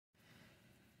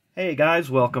Hey guys,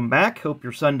 welcome back. Hope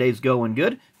your Sunday's going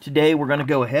good. Today we're going to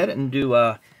go ahead and do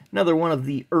another one of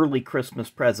the early Christmas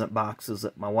present boxes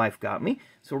that my wife got me.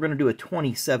 So we're going to do a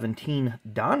 2017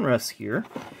 Donruss here.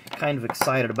 Kind of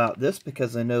excited about this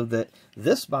because I know that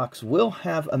this box will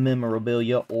have a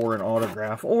memorabilia or an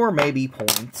autograph or maybe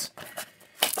points.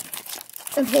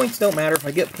 And points don't matter. If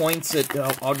I get points,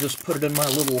 I'll just put it in my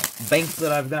little bank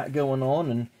that I've got going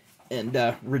on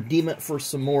and redeem it for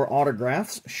some more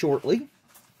autographs shortly.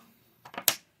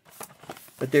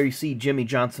 But there you see Jimmy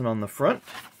Johnson on the front.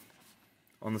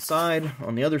 On the side,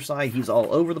 on the other side, he's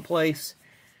all over the place.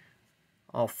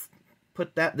 I'll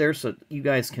put that there so you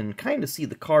guys can kind of see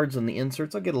the cards and the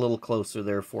inserts. I'll get a little closer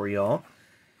there for y'all.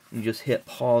 You just hit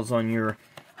pause on your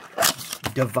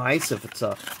device, if it's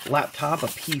a laptop, a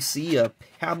PC, a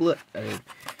tablet, a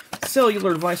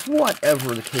cellular device,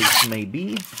 whatever the case may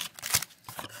be.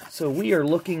 So we are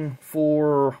looking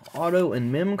for auto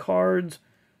and mem cards,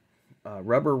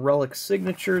 rubber relic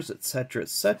signatures, etc.,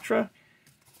 etc.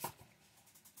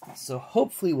 So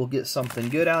hopefully we'll get something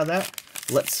good out of that.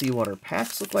 Let's see what our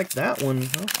packs look like. That one,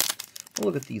 oh,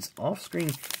 look at these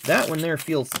off-screen. That one there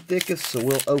feels thickest, so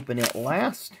we'll open it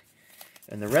last.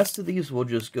 And the rest of these we'll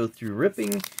just go through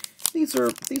ripping. These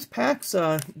packs,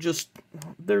 they're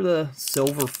the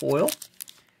silver foil.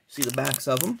 See the backs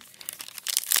of them.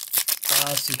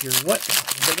 Let's see here. What?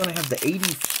 They're going to have the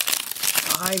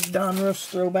 85 Donruss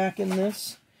throwback in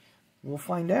this? We'll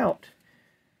find out.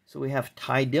 So we have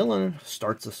Ty Dillon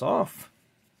starts us off.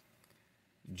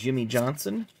 Jimmy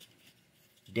Johnson.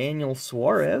 Daniel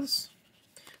Suarez,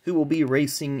 who will be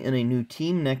racing in a new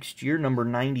team next year, number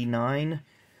 99.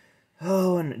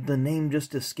 Oh, and the name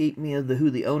just escaped me of who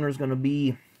the owner is going to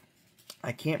be.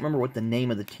 I can't remember what the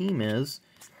name of the team is.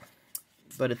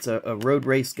 But it's a road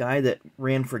race guy that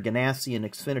ran for Ganassi and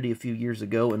Xfinity a few years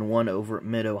ago and won over at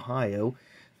Mid-Ohio.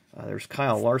 There's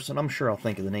Kyle Larson. I'm sure I'll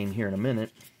think of the name here in a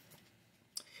minute.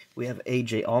 We have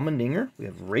A.J. Allmendinger. We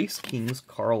have Race Kings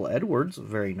Carl Edwards.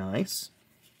 Very nice.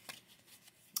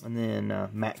 And then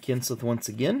Matt Kenseth once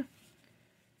again.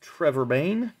 Trevor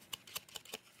Bayne.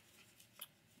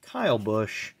 Kyle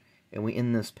Busch. And we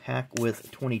end this pack with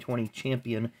 2020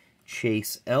 champion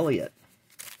Chase Elliott.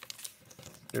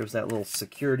 There's that little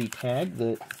security tag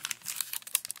that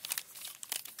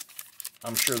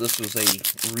I'm sure this was a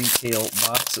retail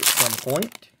box at some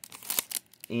point.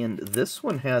 And this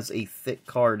one has a thick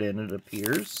card in it,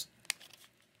 appears.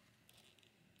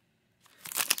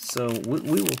 So we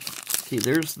will see.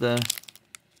 There's the.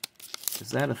 Is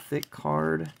that a thick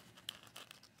card?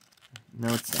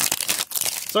 No, it's not.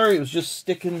 Sorry, it was just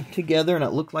sticking together and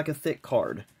it looked like a thick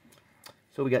card.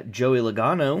 So we got Joey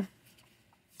Logano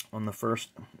on the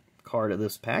first card of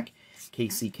this pack.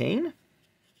 Casey Kane,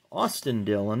 Austin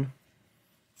Dillon,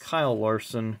 Kyle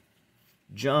Larson,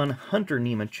 John Hunter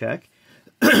Nemechek.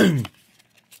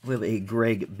 We have a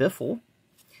Greg Biffle.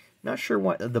 Not sure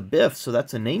what the Biff, so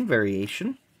that's a name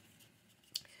variation.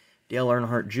 Dale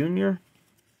Earnhardt Jr.,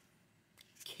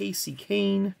 Casey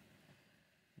Kane,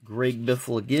 Greg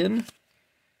Biffle again,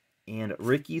 and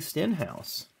Ricky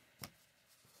Stenhouse.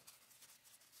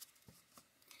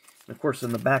 Of course,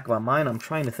 in the back of my mind, I'm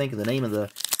trying to think of the name of the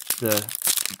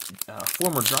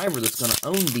former driver that's going to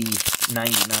own the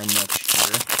 99 next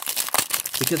year.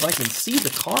 Because I can see the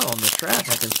car on the track.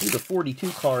 I can see the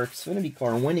 42 car, Xfinity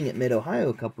car, winning at Mid-Ohio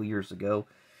a couple years ago.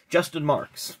 Justin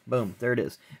Marks. Boom, there it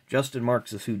is. Justin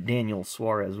Marks is who Daniel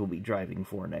Suarez will be driving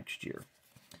for next year.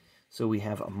 So we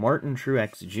have Martin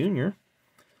Truex Jr.,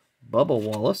 Bubba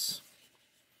Wallace,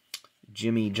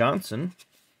 Jimmy Johnson,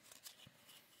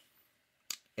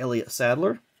 Elliott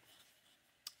Sadler,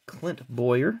 Clint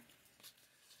Boyer.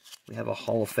 We have a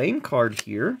Hall of Fame card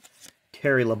here.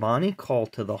 Terry Labonte, Call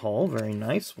to the Hall. Very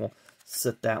nice. We'll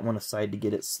set that one aside to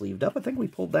get it sleeved up. I think we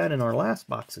pulled that in our last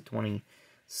box of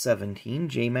 2017.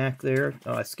 J-Mac there.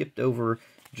 Oh, I skipped over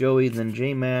Joey, then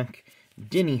J-Mac,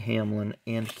 Denny Hamlin,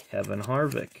 and Kevin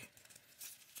Harvick.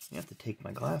 I have to take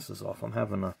my glasses off. I'm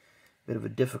having a bit of a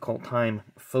difficult time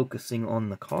focusing on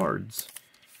the cards.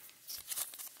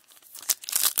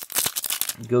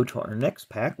 Go to our next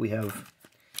pack. We have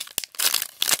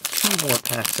two more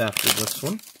packs after this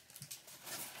one.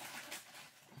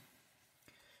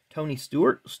 Tony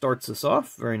Stewart starts us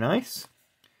off. Very nice.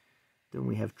 Then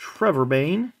we have Trevor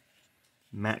Bayne,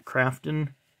 Matt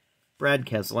Crafton, Brad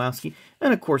Keselowski.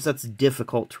 And, of course, that's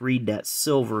difficult to read. That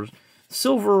silver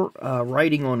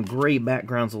writing on gray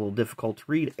background's a little difficult to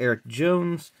read. Eric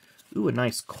Jones. Ooh, a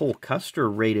nice Cole Custer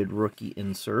rated rookie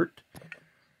insert.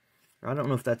 I don't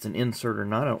know if that's an insert or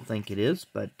not. I don't think it is,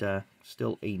 but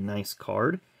still a nice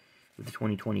card with the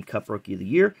 2020 Cup Rookie of the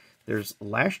Year. There's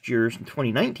last year's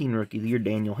 2019 Rookie of the Year,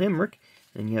 Daniel Hemrick.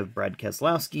 Then you have Brad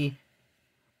Keselowski,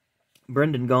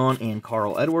 Brendan Gaughan, and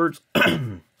Carl Edwards.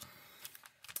 2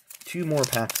 more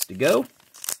packs to go.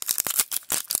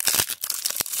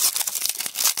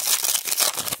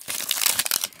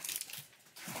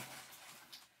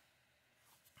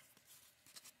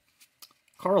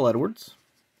 Carl Edwards,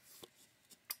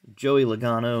 Joey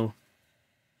Logano,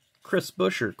 Chris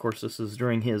Buescher. Of course, this is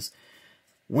during his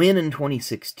win in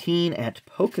 2016 at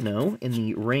Pocono in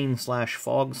the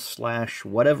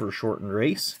rain/fog/whatever shortened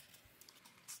race.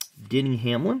 Denny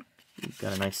Hamlin. We've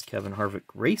got a nice Kevin Harvick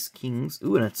Race Kings.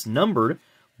 Ooh, and it's numbered.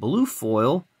 Blue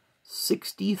foil,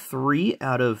 63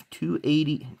 out of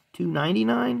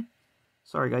 299.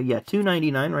 Sorry, guys. Yeah,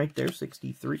 299 right there.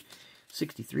 63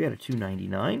 out of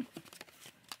 299.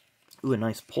 Ooh, a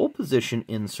nice pole position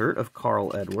insert of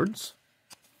Carl Edwards.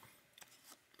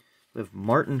 We have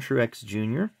Martin Truex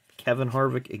Jr., Kevin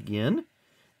Harvick again,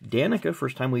 Danica,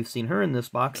 first time we've seen her in this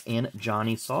box, and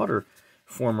Johnny Sauter,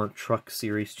 former Truck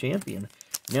Series champion.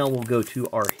 Now we'll go to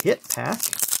our hit pack.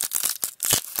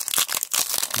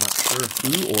 Not sure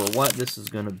who or what this is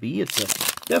going to be. It's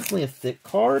definitely a thick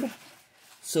card,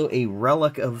 so a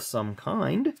relic of some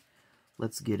kind.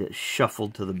 Let's get it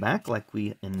shuffled to the back like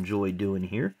we enjoy doing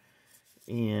here.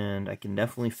 And I can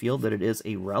definitely feel that it is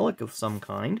a relic of some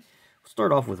kind. We'll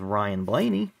start off with Ryan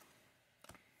Blaney.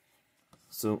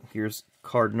 So here's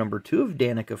card number 2 of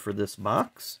Danica for this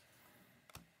box.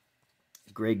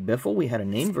 Greg Biffle, we had a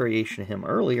name variation of him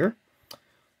earlier.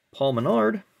 Paul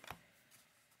Menard.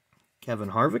 Kevin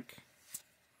Harvick.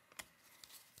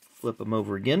 Flip him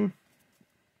over again.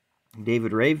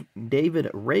 David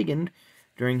Reagan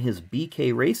during his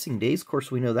BK Racing days. Of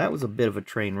course, we know that was a bit of a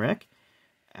train wreck.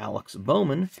 Alex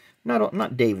Bowman,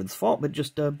 not David's fault, but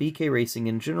just BK Racing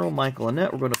in general. Michael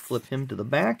Annett, we're going to flip him to the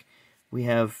back. We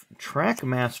have Track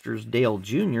Masters Dale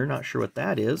Jr., not sure what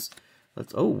that is.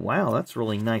 Oh, wow, that's a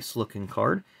really nice looking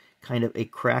card. Kind of a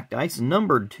cracked ice,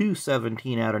 numbered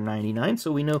 217 out of 99,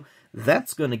 so we know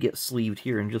that's going to get sleeved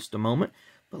here in just a moment.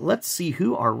 But let's see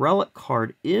who our relic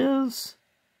card is.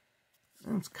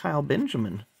 That's Kyle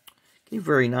Benjamin. Okay,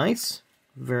 very nice,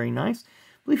 very nice. I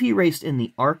believe he raced in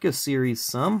the ARCA series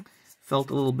some. Felt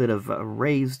a little bit of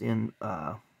raised in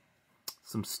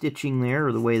some stitching there,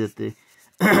 or the way that the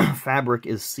fabric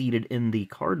is seated in the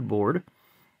cardboard.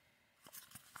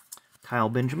 Kyle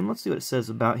Benjamin, let's see what it says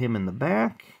about him in the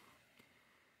back.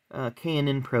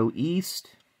 K&N Pro East.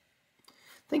 I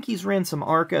think he's ran some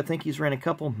ARCA. I think he's ran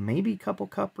maybe a couple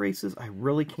Cup races. I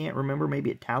really can't remember.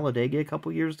 Maybe at Talladega a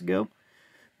couple years ago.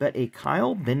 But a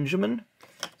Kyle Benjamin.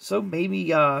 So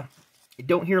maybe...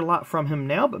 don't hear a lot from him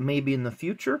now, but maybe in the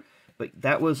future. But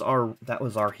that was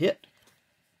our hit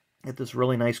at this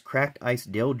really nice cracked ice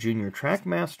Dale Jr. Track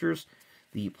Masters,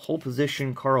 the pole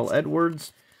position Carl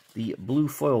Edwards, the blue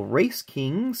foil Race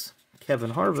Kings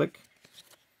Kevin Harvick,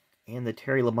 and the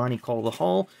Terry Labonte Call the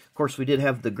Hall. Of course, we did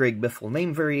have the Greg Biffle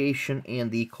name variation and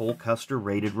the Cole Custer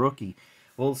rated rookie.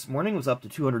 Well, this morning was up to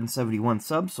 271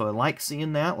 subs, so I like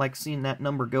seeing that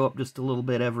number go up just a little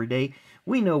bit every day.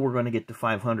 We know we're going to get to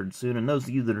 500 soon, and those of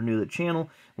you that are new to the channel,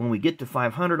 when we get to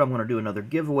 500, I'm going to do another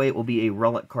giveaway. It will be a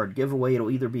relic card giveaway. It'll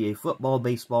either be a football,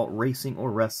 baseball, racing,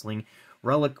 or wrestling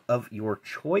relic of your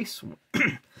choice.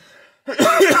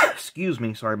 Excuse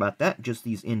me, sorry about that. Just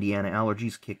these Indiana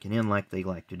allergies kicking in like they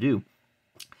like to do.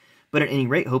 But at any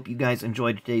rate, hope you guys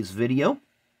enjoyed today's video.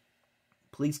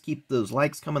 Please keep those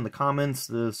likes coming, the comments,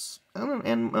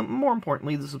 and more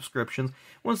importantly, the subscriptions. I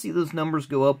want to see those numbers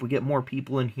go up. We get more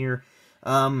people in here.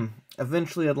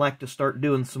 Eventually, I'd like to start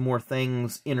doing some more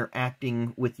things,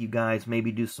 interacting with you guys,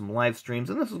 maybe do some live streams.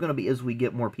 And this is going to be as we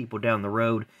get more people down the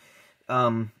road.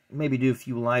 Maybe do a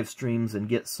few live streams and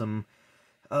get some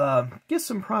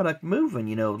product moving.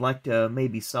 You know, I'd like to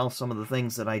maybe sell some of the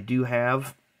things that I do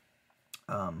have.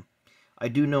 I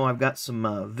do know I've got some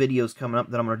videos coming up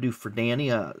that I'm going to do for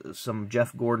Danny, some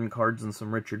Jeff Gordon cards and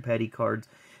some Richard Petty cards.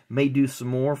 May do some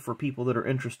more for people that are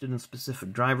interested in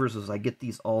specific drivers as I get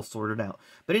these all sorted out.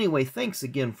 But anyway, thanks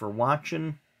again for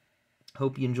watching.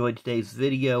 Hope you enjoyed today's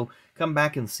video. Come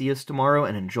back and see us tomorrow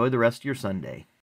and enjoy the rest of your Sunday.